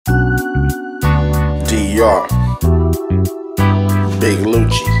D.E.R. Big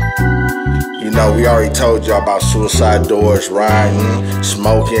Lucci. You know, we already told y'all about suicide doors, riding,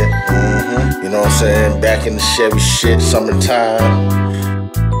 smoking, you know what I'm saying? Back in the Chevy shit, summertime.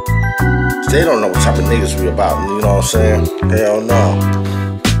 They don't know what type of niggas we about, you know what I'm saying? Hell no.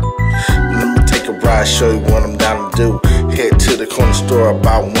 Let me take a ride, show you what I'm down to do. Head to the corner store,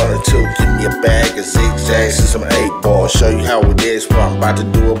 about 1 or 2. Give me a bag of zigzags and some 8 balls. Show you how it is when I'm about to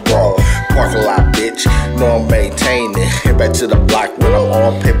do a brawl. Parking lot, bitch, know I'm maintaining. Head back to the block when I'm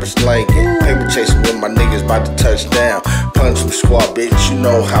all paper slanging. Paper chasing when my niggas about to touch down. Punch some squad, bitch, you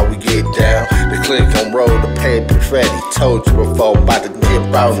know how we get down. The click on roll, the pay confetti. Told you before, about to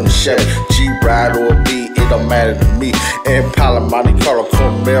dip out in the Chevy. G-Ride or a B, it don't matter to me. Impala, Monte Carlo,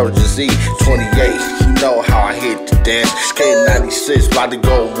 Camaro, Z, 28. You know how I hit the dance. K96, about to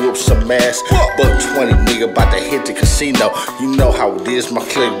go whoop some ass. Buck 20, nigga, about to hit the casino. You know how it is, my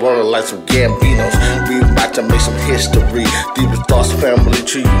clique rolling like some Gambinos. We about to make some history. Deepest thoughts, family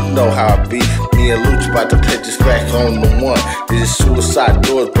tree, you know how I be. Me and Lucci about to put this back on the one. This is suicide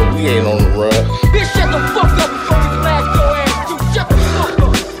doors, but we ain't on the run. Bitch, shut the fuck up before we blast your ass, dude. Shut the fuck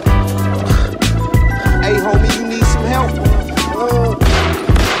up. Hey, homie, you need some help?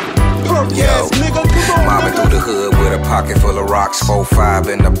 Yo, mobbing through the hood with a pocket full of rocks. 4-5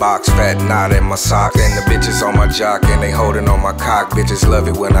 in the box, fat knot in my socks. And the bitches on my jock and they holding on my cock. Bitches love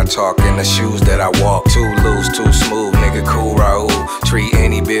it when I talk in the shoes that I walk. Too loose, too smooth, nigga, cool Raul. Treat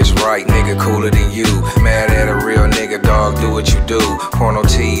any bitch right, nigga, cooler than you. Mad at a real nigga, dog, do what you do. Porno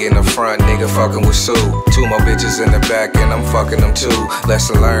T in the front, nigga, fucking with Sue. 2 more bitches in the back and I'm fucking them too.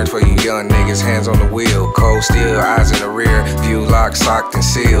 Lesson learned for you young niggas, hands on the wheel. Cold steel, eyes in the rear, view locked, socked and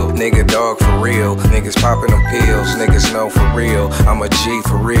sealed. Nigga, dog for real, niggas popping them pills, niggas know for real, I'm a G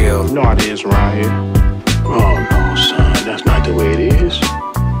for real. You know how it is around here. Oh no, son, that's not the way it is.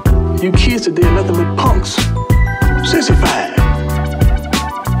 You kids today are nothing but punks. 65.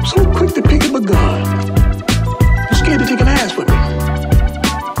 So quick to pick up a gun. You're scared to take an ass whipping.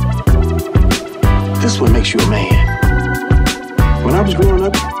 This is what makes you a man. When I was growing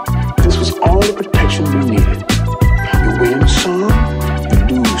up, this was all the protection we needed. You win some,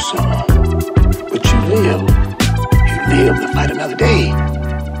 you lose some. But you live to fight another day.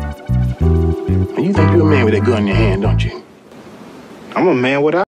 And you think you're a man with that gun in your hand, don't you? I'm a man without